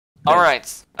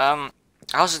Alright,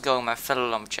 how's it going, my fellow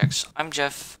lumberjacks? I'm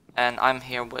Jeff, and I'm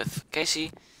here with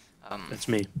Kaycee. That's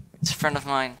me. It's a friend of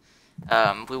mine.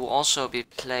 We will also be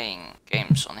playing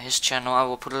games on his channel. I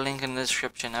will put a link in the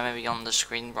description and maybe on the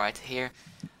screen right here.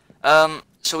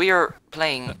 So we are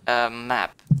playing a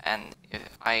map, and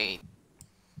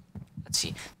let's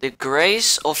see, the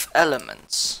Grace of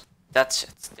Elements. That's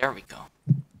it. There we go.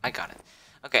 I got it.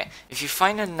 Okay, if you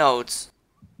find a note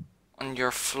on your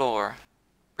floor,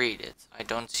 read it. I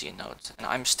don't see a note, and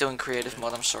I'm still in creative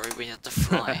mode. I'm sorry, we had to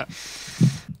fly.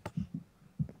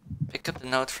 Pick up the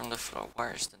note from the floor.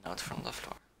 Where is the note from the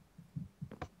floor?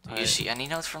 Do you see any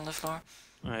note from the floor?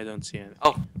 I don't see any.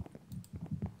 Oh,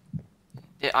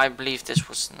 I believe this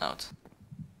was the note.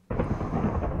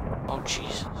 Oh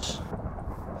Jesus!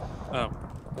 Oh,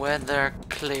 Whether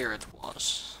clear it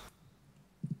was.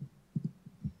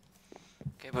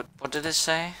 Okay, but what did it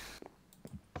say?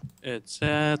 it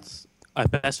said, "I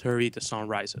best hurry. The sun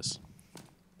rises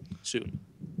soon."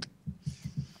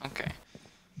 Okay.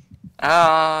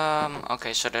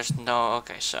 Okay, so there's no.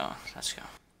 Okay, so let's go.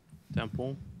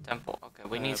 Temple. Temple. Okay,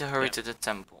 we need to hurry yeah. to the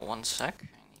temple. 1 sec.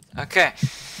 Okay.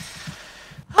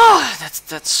 Ah,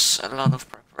 that's a lot of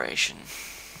preparation.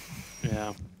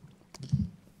 Yeah.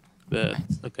 But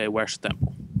okay, where's the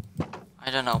temple? I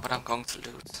don't know, but I'm going to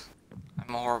loot.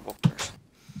 I'm a horrible person.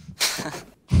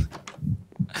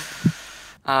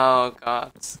 Oh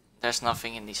god, there's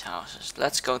nothing in these houses.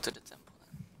 Let's go to the temple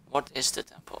then. What is the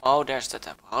temple? Oh, there's the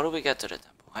temple. How do we get to the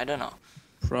temple? I don't know.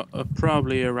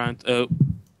 Probably around. Oh,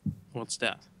 what's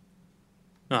that?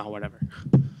 Oh, whatever.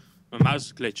 My mouse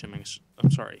is glitching.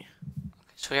 I'm sorry.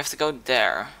 Okay, so we have to go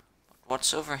there. But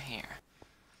what's over here?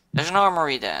 There's an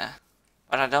armory there,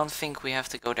 but I don't think we have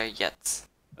to go there yet.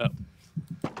 Oh.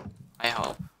 I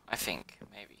hope. I think.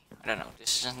 Maybe. I don't know.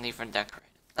 This isn't even decorated.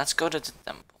 Let's go to the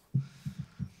temple.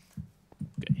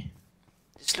 Okay.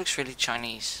 This looks really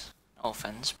Chinese. No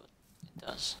offense, but it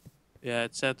does. Yeah,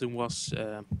 it said it was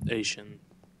Asian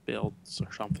builds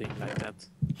or something like that.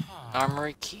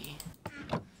 Armory key.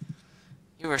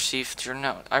 You received your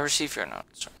note. I received your note.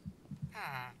 Sorry.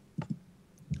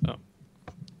 Oh.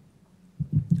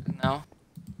 No?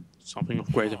 Something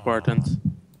of great importance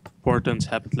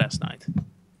happened last night.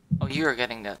 Oh, you are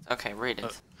getting that. Okay, read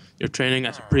it. Your training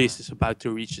as a priest is about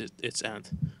to reach its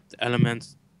end. The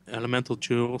elemental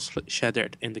jewels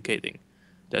shattered, indicating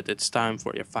that it's time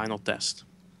for your final test.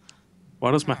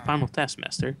 What is my final test,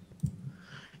 Master?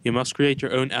 You must create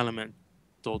your own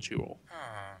elemental jewel.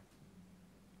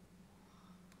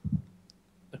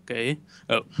 Okay.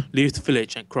 Oh, leave the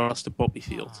village and cross the poppy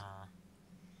field.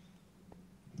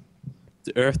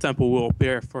 The Earth Temple will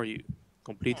appear for you.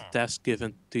 Complete the task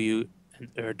given to you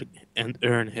and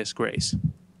earn his grace.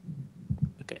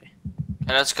 Okay.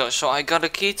 Okay, let's go. So I got a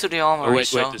key to the armory. Oh,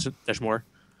 wait, there's more.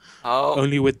 Oh.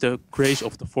 Only with the grace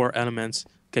of the 4 elements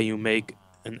can you make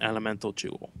an elemental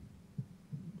jewel.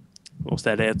 Was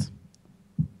that it?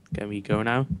 Can we go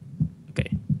now?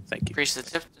 Okay, thank you.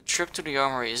 Priest, the trip to the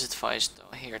armory is advised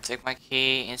though. Here, take my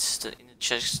key. It's in the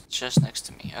chest next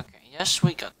to me. Okay, yes,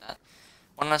 we got that.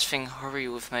 One last thing, hurry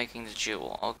with making the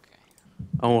jewel. Okay.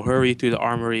 I will hurry to the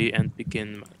armory and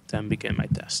begin my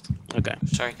test. Okay.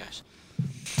 Sorry, guys.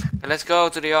 Okay, let's go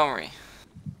to the armory.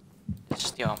 This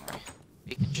is the armory.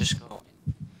 We can just go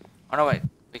in. Oh no, wait.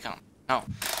 We can't. No.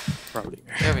 Probably.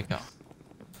 There we go.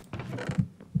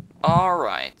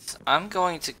 Alright. I'm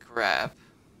going to grab...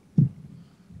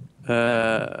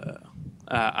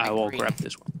 I will grab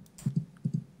this one.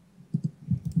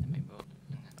 Let me move.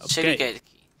 Okay. City gate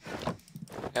key.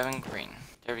 Grabbing green.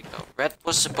 There we go. Red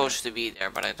was supposed to be there,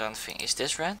 but I don't think. Is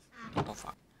this red? Oh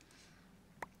fuck.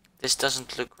 This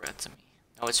doesn't look red to me.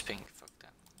 No, it's pink. Fuck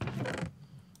that.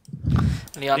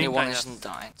 And the only one isn't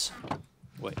dying. So.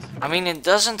 Wait. I mean, it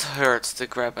doesn't hurt to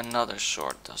grab another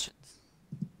sword, does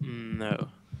it? No.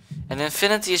 And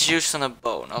infinity is used on a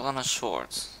bow, not on a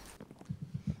sword.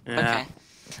 Yeah. Okay.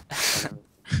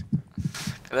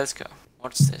 Okay, let's go.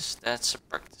 What's this? That's a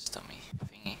practice dummy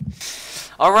thingy.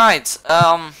 Alright,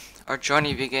 our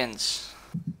journey begins.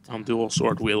 I'm dual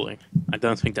sword wielding. I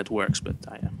don't think that works, but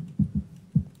I am.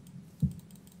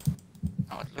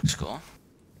 Oh, it looks cool.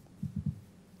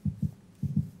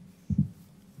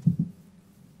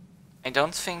 I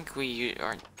don't think we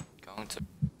are going to...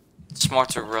 It's smart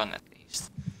to run at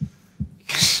least.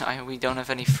 Because we don't have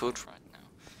any food right now.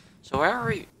 So where are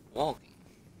we walking?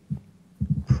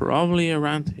 Probably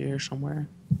around here somewhere.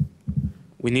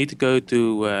 We need to go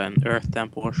to an Earth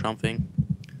Temple or something.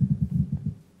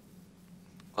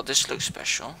 Well, this looks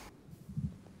special.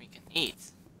 We can eat.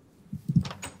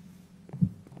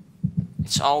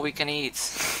 It's all we can eat.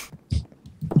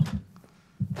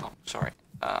 Oh, sorry.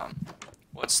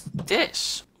 what's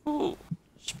this? Ooh,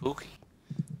 spooky.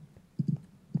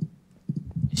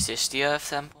 Is this the Earth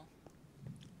Temple?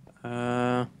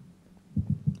 I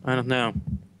don't know.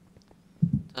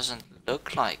 Doesn't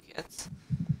look like it.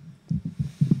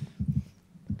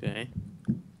 Okay.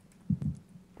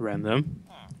 Random.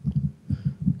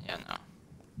 Yeah, no.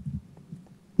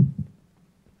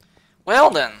 Well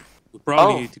then. We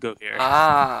probably need to go here.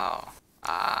 Oh.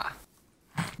 Ah.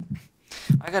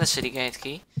 I got a city gate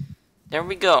key. There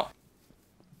we go.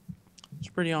 It's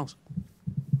pretty awesome.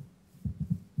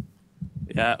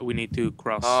 Yeah, we need to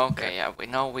cross. Okay, yeah, we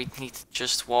know we need to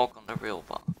just walk on the real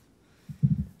path.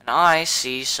 And I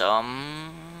see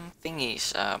some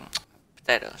thingies,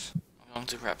 potatoes. I'm going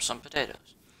to grab some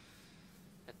potatoes.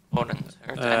 It wouldn't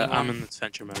hurt anyone. I'm in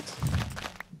adventure mode.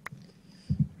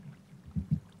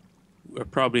 We're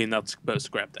probably not supposed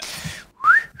to grab that.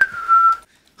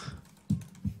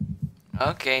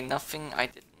 Okay, nothing. I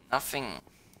did nothing.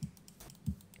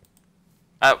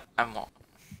 Oh, I'm on.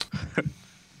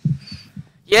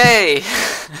 Yay!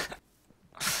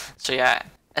 So yeah,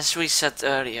 as we said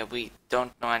earlier, we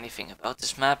don't know anything about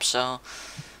this map, so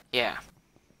yeah.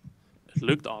 It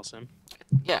looked awesome.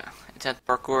 Yeah, it had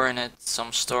parkour in it,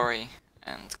 some story,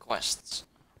 and quests.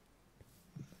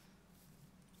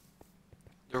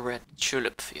 The red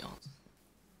tulip field.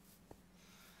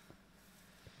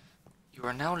 You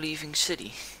are now leaving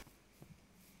city.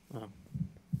 Oh.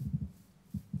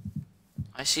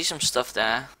 I see some stuff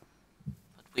there,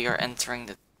 but we are entering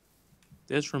the...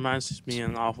 This reminds me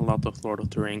an awful lot of Lord of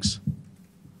the Rings.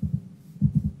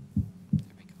 There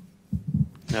we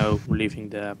go. No, we're leaving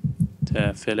the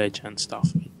village and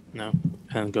stuff. No,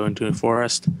 and going to the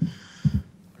forest.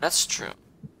 That's true.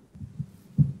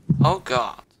 Oh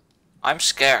god. I'm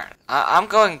scared. I'm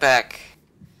going back.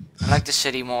 I like the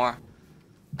city more.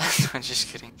 I'm just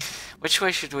kidding. Which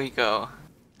way should we go?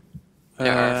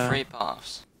 There are 3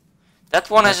 paths. That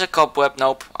one has a cobweb.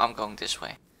 Nope, I'm going this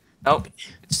way. Nope,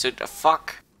 it's too the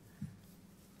fuck.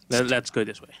 Let's go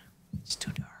this way. It's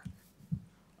too dark.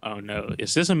 Oh no,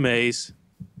 is this a maze?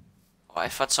 Oh, I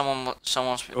thought someone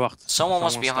Wacht,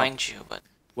 was behind you, but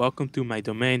Welcome to my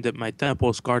domain. That my temple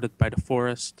is guarded by the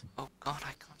forest. oh god,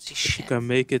 I can't see If you shit. can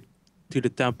make it to the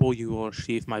temple, you will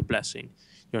receive my blessing.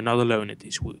 You're not alone in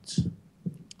these woods.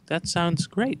 That sounds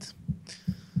great.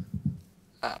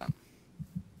 I'm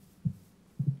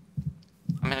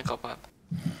in a cobweb.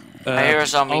 I hear a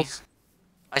zombie.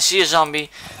 I see a zombie.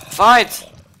 Fight!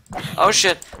 Oh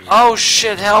shit! Oh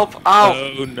shit! Help! Ow!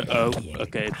 Oh no! Oh,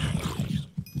 okay.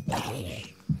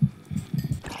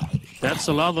 That's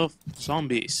a lot of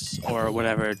zombies, or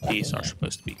whatever these are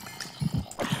supposed to be.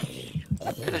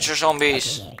 It's your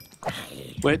zombies.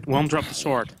 Wait, one dropped the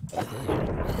sword.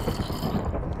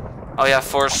 Oh yeah,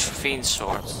 Force Fiend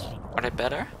swords. Are they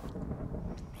better?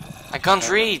 I can't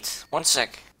read. 1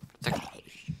 sec.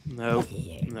 No,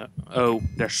 no. Oh,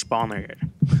 there's spawner here.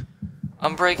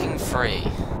 I'm breaking free.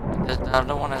 The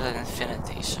other one is at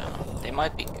infinity, so they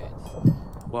might be good.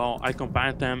 Well, I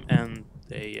combined them and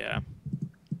they,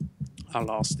 I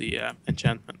lost the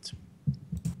enchantment.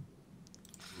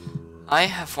 I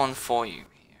have one for you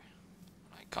here.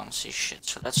 I can't see shit,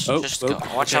 so let's Oh, just oh,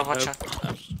 go. Watch okay, out, watch oh,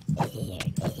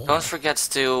 out. Don't forget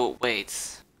to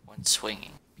wait when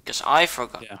swinging, because I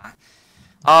forgot. Yeah.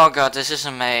 Oh god, this is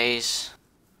a maze.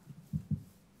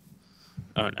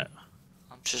 Oh no.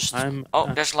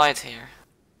 Oh, there's light here.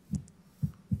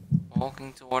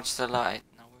 Walking towards the light.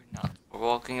 No, we're not. We're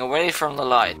walking away from the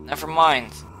light. Never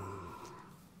mind.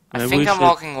 I Maybe think we I'm should-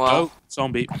 walking well. Oh,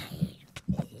 zombie.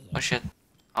 Oh shit.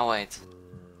 I'll wait.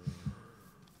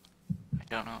 I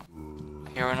don't know. I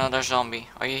hear another zombie.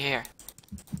 Are you here?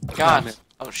 God.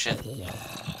 Oh shit.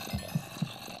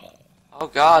 Oh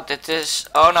god, it is.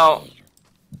 Oh no.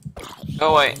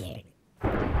 Go away.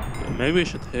 Maybe we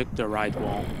should hit the right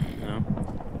wall. No.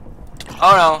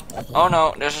 Oh no. Oh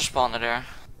no. There's a spawner there.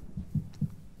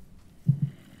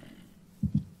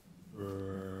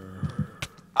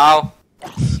 Ow.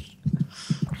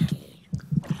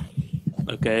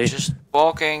 Okay. Just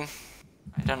walking.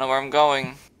 I don't know where I'm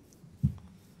going.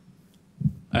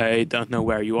 I don't know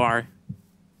where you are.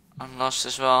 I'm lost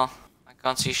as well. I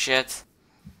can't see shit.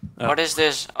 Oh. What is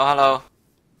this? Oh, hello.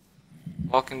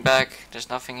 Walking back. There's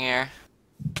nothing here.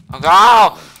 Oh,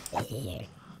 God!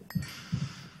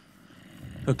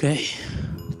 Okay.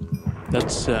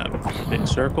 That's a big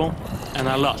circle. And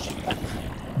I lost you.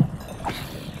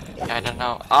 Yeah, I don't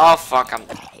know. Oh, fuck. I'm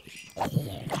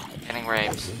getting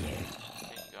raped.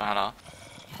 Hello.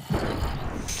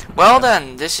 Well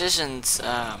then, this isn't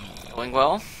going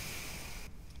well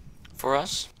for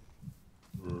us.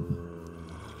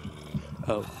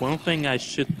 Oh, one thing I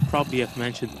should probably have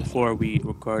mentioned before we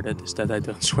recorded is that I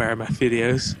don't swear in my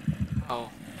videos. Oh,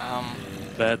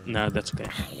 But no, that's okay.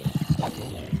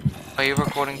 are you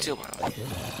recording too, by the way?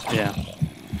 Yeah.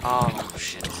 Oh,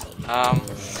 shit.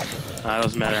 It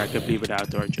doesn't matter, I could leave it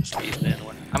out or just leave it in.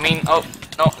 I mean, oh,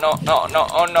 no, no, no, no,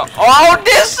 oh no. Oh,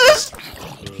 this is...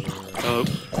 Oh,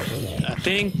 I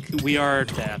think we are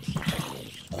dead.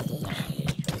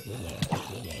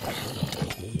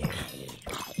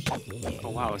 Oh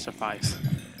wow, I survived.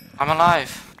 I'm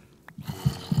alive.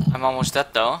 I'm almost dead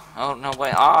though. Oh, no,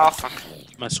 wait. Ah, fuck.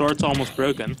 My sword's almost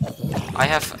broken. I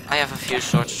have a few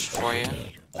swords for you.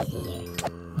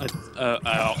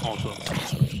 I also have a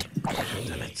sword.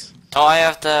 Damn it. Oh, I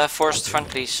have the forced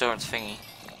friendly sword thingy.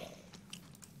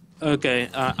 Okay,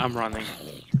 I'm running.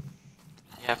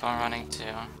 Yep, I'm running too.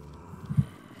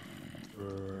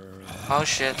 Oh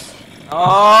shit.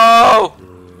 Oh!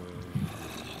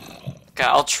 Okay,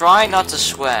 I'll try not to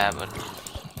swear, but...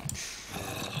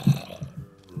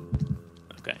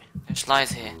 Okay. There's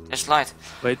light here. There's light.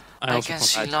 Wait, I can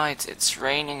see light. It's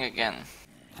raining again.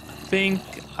 I think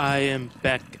I am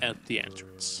back at the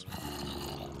entrance.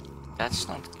 That's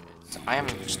not good. I am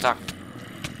stuck.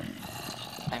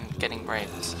 I'm getting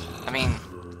raped. I mean...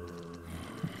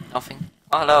 Nothing.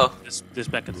 Oh, hello. This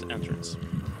back at the entrance.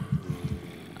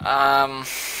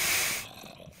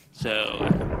 So...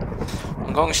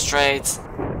 I'm going straight.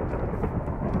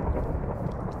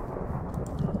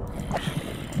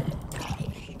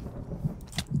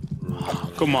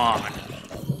 Come on.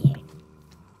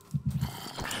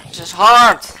 This is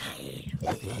hard.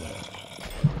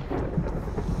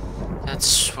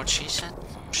 That's what she said.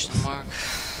 Question mark.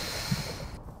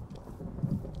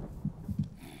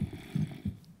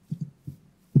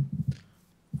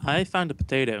 I found a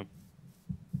potato.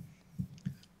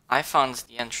 I found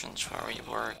the entrance where we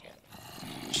were again.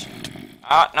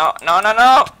 Ah, no, no, no,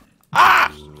 no!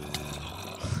 Ah!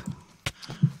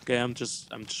 Okay, I'm just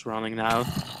running now.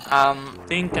 I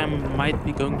Think I might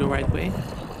be going the right way.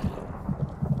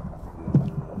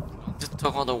 to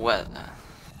toggle the weather.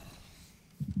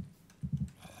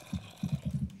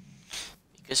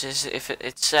 Because if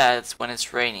it said when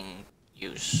it's raining,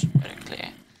 use very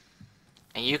clear.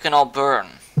 And you can all burn.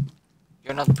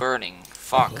 You're not burning.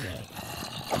 Fuck.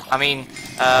 I mean,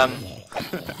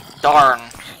 darn.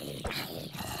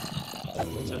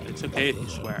 It's okay if you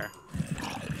swear.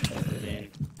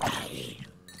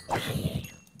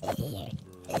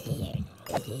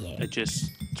 I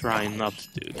just try not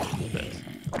to, but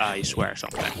I swear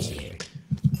sometimes.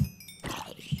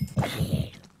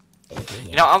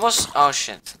 You know, oh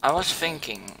shit, I was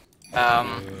thinking,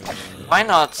 why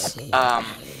not,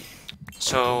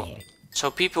 so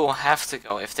people have to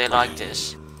go, if they like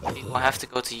this, people have to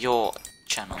go to your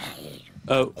channel.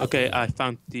 Oh, okay, I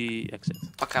found the exit.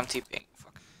 Fuck, I'm TPing,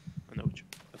 fuck. I know what you...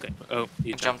 Okay, oh,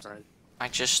 you jumped. right. I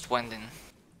just went in.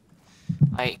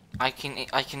 I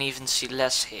can even see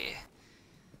less here.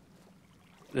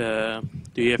 Do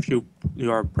you have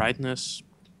your brightness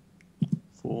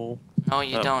full? No,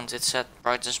 you don't, it said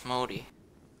brightness mode.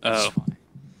 Oh.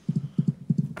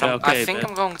 Yeah, okay, I think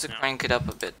I'm going to crank it up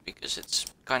a bit because it's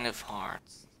kind of hard.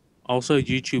 Also,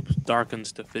 YouTube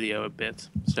darkens the video a bit,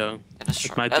 so Yeah, that's it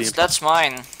true. might That's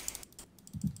mine.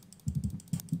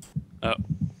 Oh,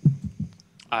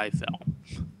 I fell.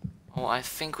 Oh, I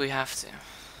think we have to.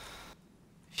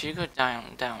 If you go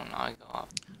down, I go up.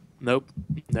 Nope,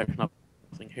 there's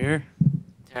nothing here.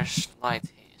 There's light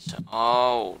here, so...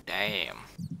 Oh, damn.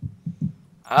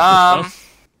 Are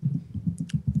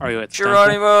you at the temple?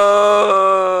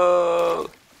 Geronimo!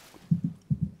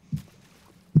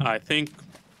 I think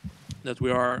that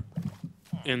we are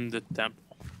in the temple.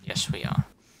 Yes, we are.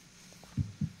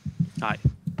 Hi.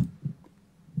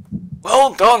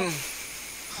 Well done!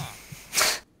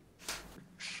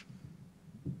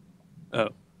 Oh,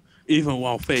 even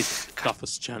while facing the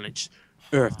toughest challenge,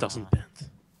 Earth doesn't bend.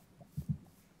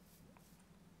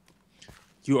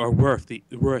 You are worthy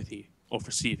of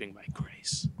receiving my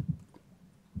grace.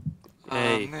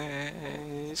 Hey.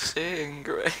 Amazing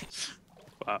grace.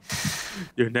 Wow.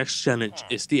 Your next challenge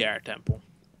is the air temple.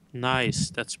 Nice,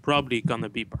 that's probably gonna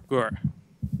be parkour.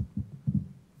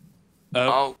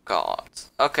 Oh god.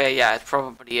 Okay, yeah, it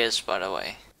probably is, by the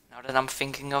way. Now that I'm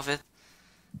thinking of it.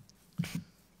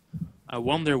 I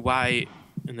wonder why,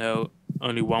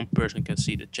 only one person can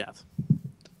see the chat.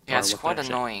 Yeah, it's what quite they're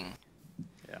saying. annoying.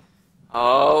 Yeah.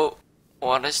 Oh,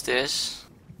 what is this?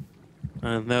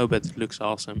 I don't know, but it looks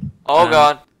awesome. Oh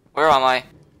god, where am I?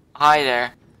 Hi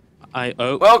there.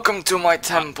 Welcome to my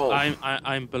temple.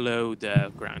 I'm below the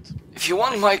ground. If you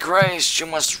want my grace, you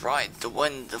must ride the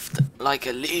wind like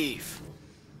a leaf.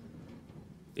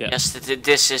 Yeah. Yes,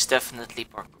 this is definitely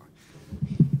parkour.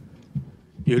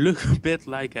 You look a bit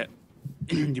like a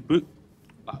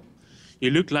wow.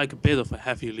 You look like a bit of a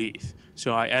heavy leaf,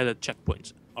 so I added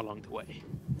checkpoints along the way.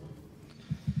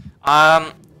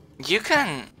 You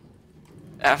can.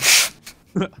 Um,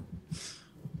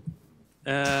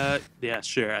 Yeah,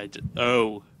 sure.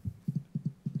 Oh,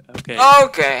 okay.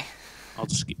 okay. I'll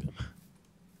just skip him,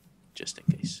 just in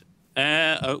case.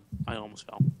 Oh, I almost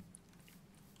fell.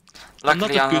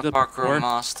 Luckily, I'm a good at parkour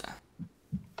master.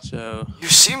 So. You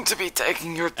seem to be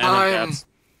taking your And I'm time. dead.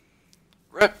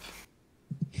 Rip.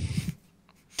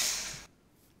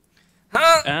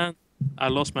 Huh? And I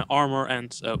lost my armor,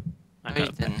 and so I No, you got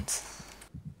it back. didn't.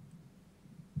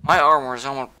 My armor is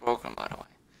almost broken, by the way.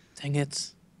 Dang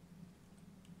it.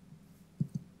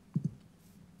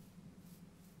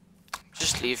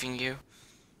 Just leaving you.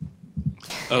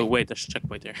 Oh, wait, there's a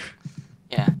checkpoint there.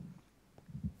 Yeah.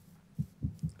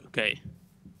 Okay.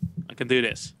 I can do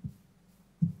this.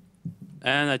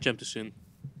 And I jumped too soon.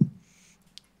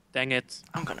 Dang it.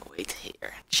 I'm gonna wait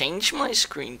here. Change my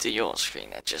screen to your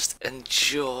screen and just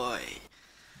enjoy.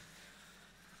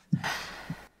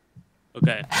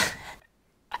 Okay.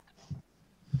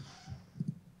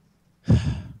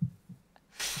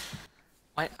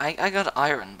 I got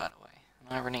iron, by the way.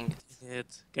 An iron ingot.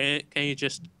 Can you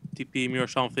just TP me or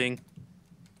something?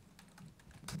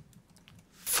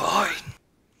 Fine.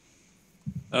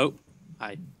 Oh,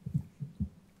 hi.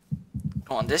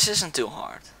 Come on, this isn't too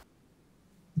hard.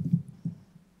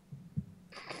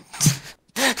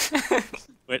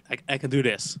 Wait, I can do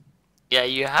this. Yeah,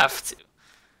 you have to.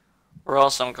 Or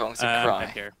else I'm going to Back cry.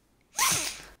 here.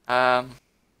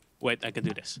 Wait, I can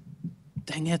do this.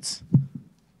 Dang it.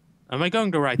 Am I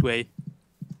going the right way?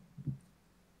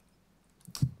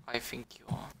 I think you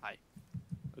are. Hi.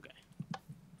 Okay.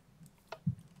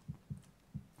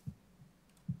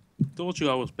 Told you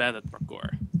I was bad at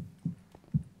parkour.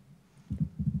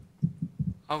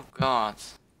 Oh god.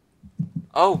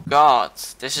 Oh god.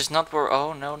 This is not where.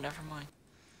 Oh no, never mind.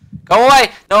 Go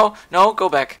away! No, no, go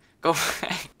back. Go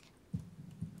back.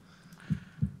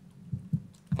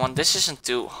 Come on, this isn't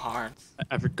too hard.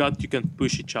 I forgot you can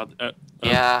push each other.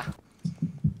 Yeah.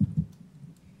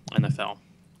 And I fell.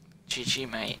 GG,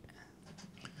 mate.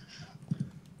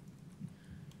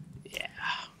 Yeah.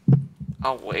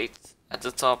 Oh wait, at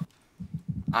the top.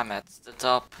 I'm at the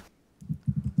top.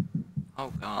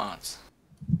 Oh god.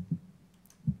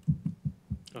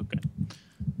 Okay.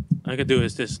 I can do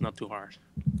is this, not too hard.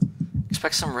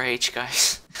 Expect some rage,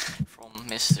 guys, from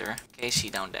Mr.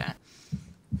 Kaycee down there.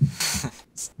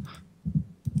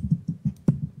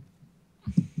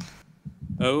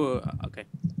 Oh, okay.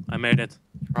 I made it.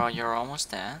 Bro, you're almost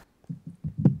there.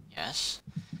 Yes.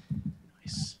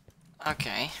 Nice.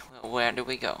 Okay, well, where do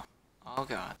we go? Oh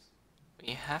god.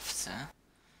 We have to.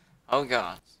 Oh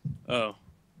god. Oh,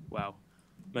 wow.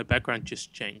 My background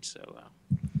just changed, so...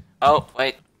 Oh,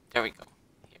 wait. There we go.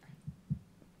 Here.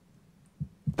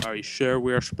 Are you sure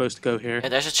we are supposed to go here? Yeah,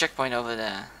 there's a checkpoint over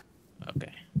there.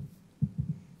 Okay.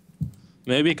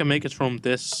 Maybe I can make it from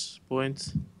this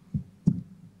point.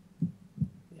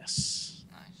 Yes.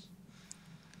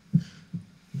 Nice.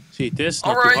 See, this is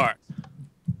not Alright. too hard.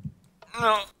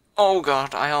 No. Oh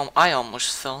god, I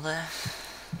almost fell there.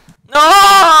 No!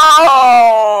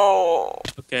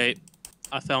 Okay,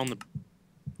 I fell in the...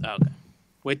 Oh, okay.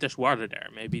 Wait, there's water there.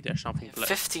 Maybe there's something below.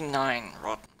 59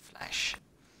 rotten flesh.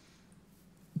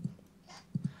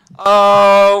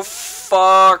 Oh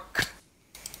fuck!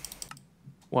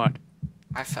 What?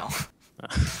 I fell.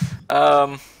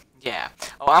 Yeah.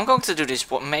 Oh, I'm going to do this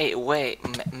way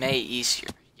easier.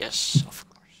 Yes, of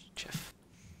course, Jeff.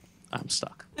 I'm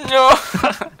stuck. No!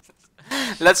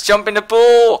 Let's jump in the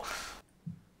pool!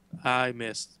 I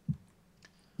missed.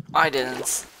 I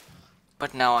didn't.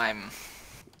 But now I'm...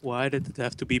 Why did it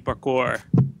have to be parkour?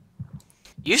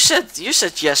 You said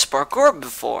yes parkour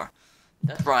before.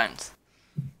 That rhymed.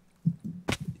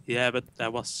 Yeah, but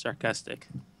that was sarcastic.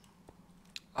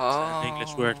 Oh. It's an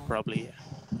English word, probably.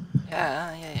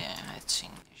 Yeah. Yeah, it's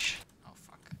English. Oh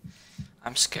fuck.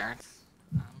 I'm scared.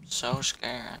 I'm so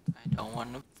scared. I don't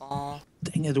wanna fall.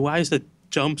 Dang it, why is the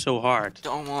jump so hard?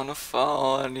 Don't wanna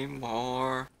fall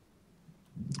anymore.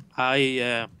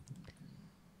 I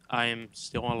am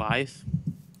still alive.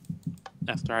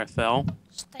 After I fell.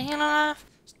 Stay alive.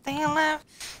 Stay alive.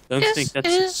 Don't think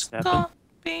that's happened.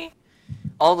 Be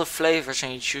all the flavors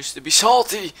and you choose to be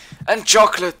salty and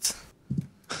chocolate.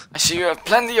 I see you have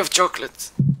plenty of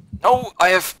chocolate. No, I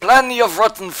have plenty of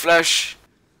rotten flesh.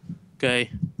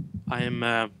 Okay, I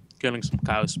am killing some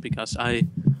cows because I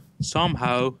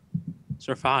somehow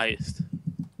survived.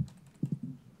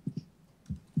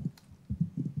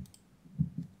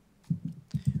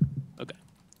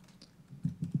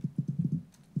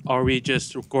 Are we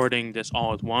just recording this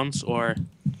all at once, or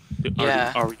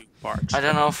Yeah. are we parts? I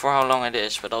don't know for how long it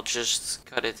is, but I'll just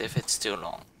cut it if it's too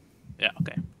long. Yeah,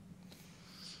 okay.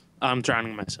 I'm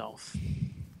drowning myself.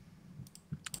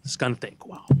 It's gonna take a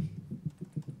while.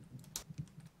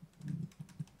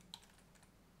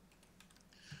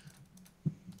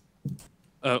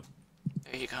 Oh.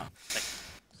 There you go.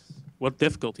 What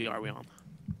difficulty are we on?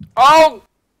 Oh!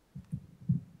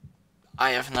 I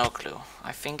have no clue.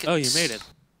 I think it's... Oh, you made it.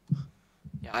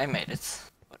 Yeah, I made it.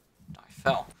 But I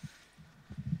fell.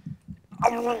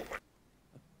 I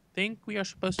think we are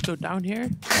supposed to go down here.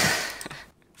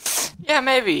 Yeah,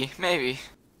 maybe.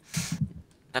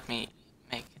 Let me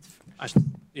make it first.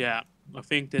 Yeah, I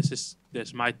think this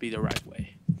might be the right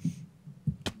way.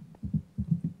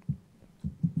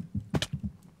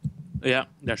 Yeah,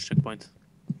 there's checkpoint.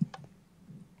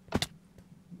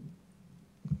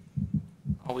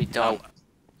 Oh, we don't.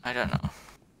 I don't know.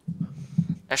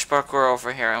 There's parkour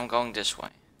over here. I'm going this way.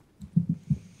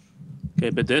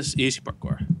 Okay, but this is easy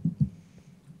parkour.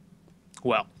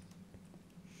 Well.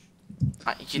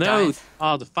 You No! died.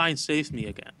 Oh, the fine saved me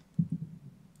again.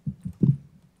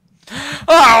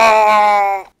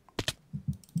 Oh!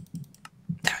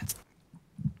 Damn it.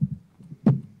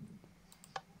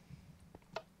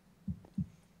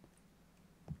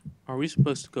 Are we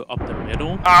supposed to go up the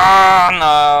middle? Oh,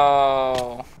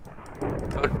 no!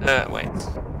 Wait.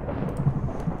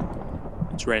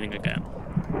 It's raining again.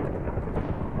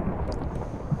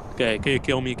 Okay, can you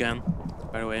kill me again?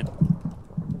 By the way.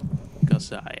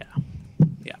 Because,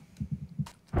 yeah.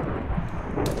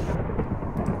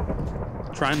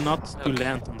 Try not to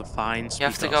land on the vines. You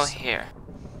have to go here.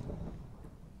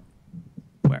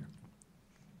 Where?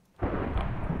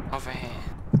 Over here.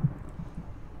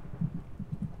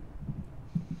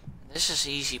 This is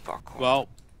easy parkour. Well,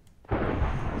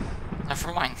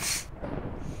 never mind.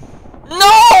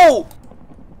 No!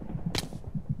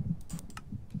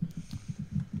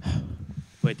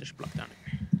 wait, there's a block down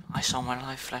here. I saw my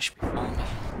life flash before me.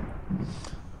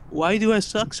 Why do I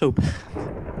suck so bad?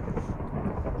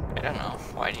 I don't know.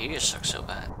 Why do you suck so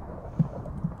bad?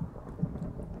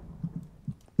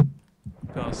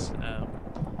 Because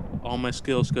all my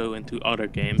skills go into other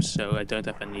games, so I don't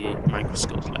have any Minecraft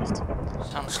skills left.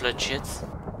 Sounds legit.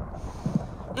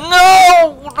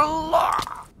 No! The law!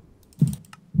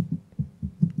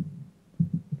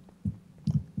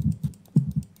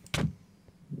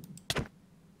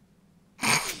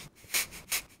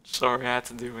 Sorry, I had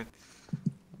to do it.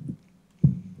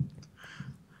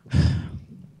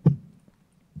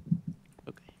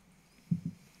 Okay.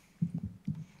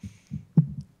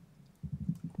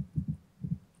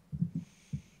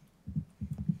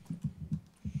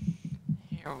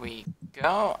 Here we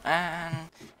go, and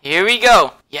here we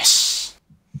go! Yes!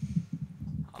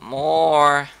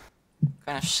 More. I'm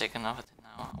kind of sick enough of it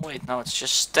now. Wait, no, it's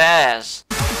just stairs.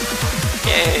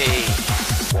 Yay!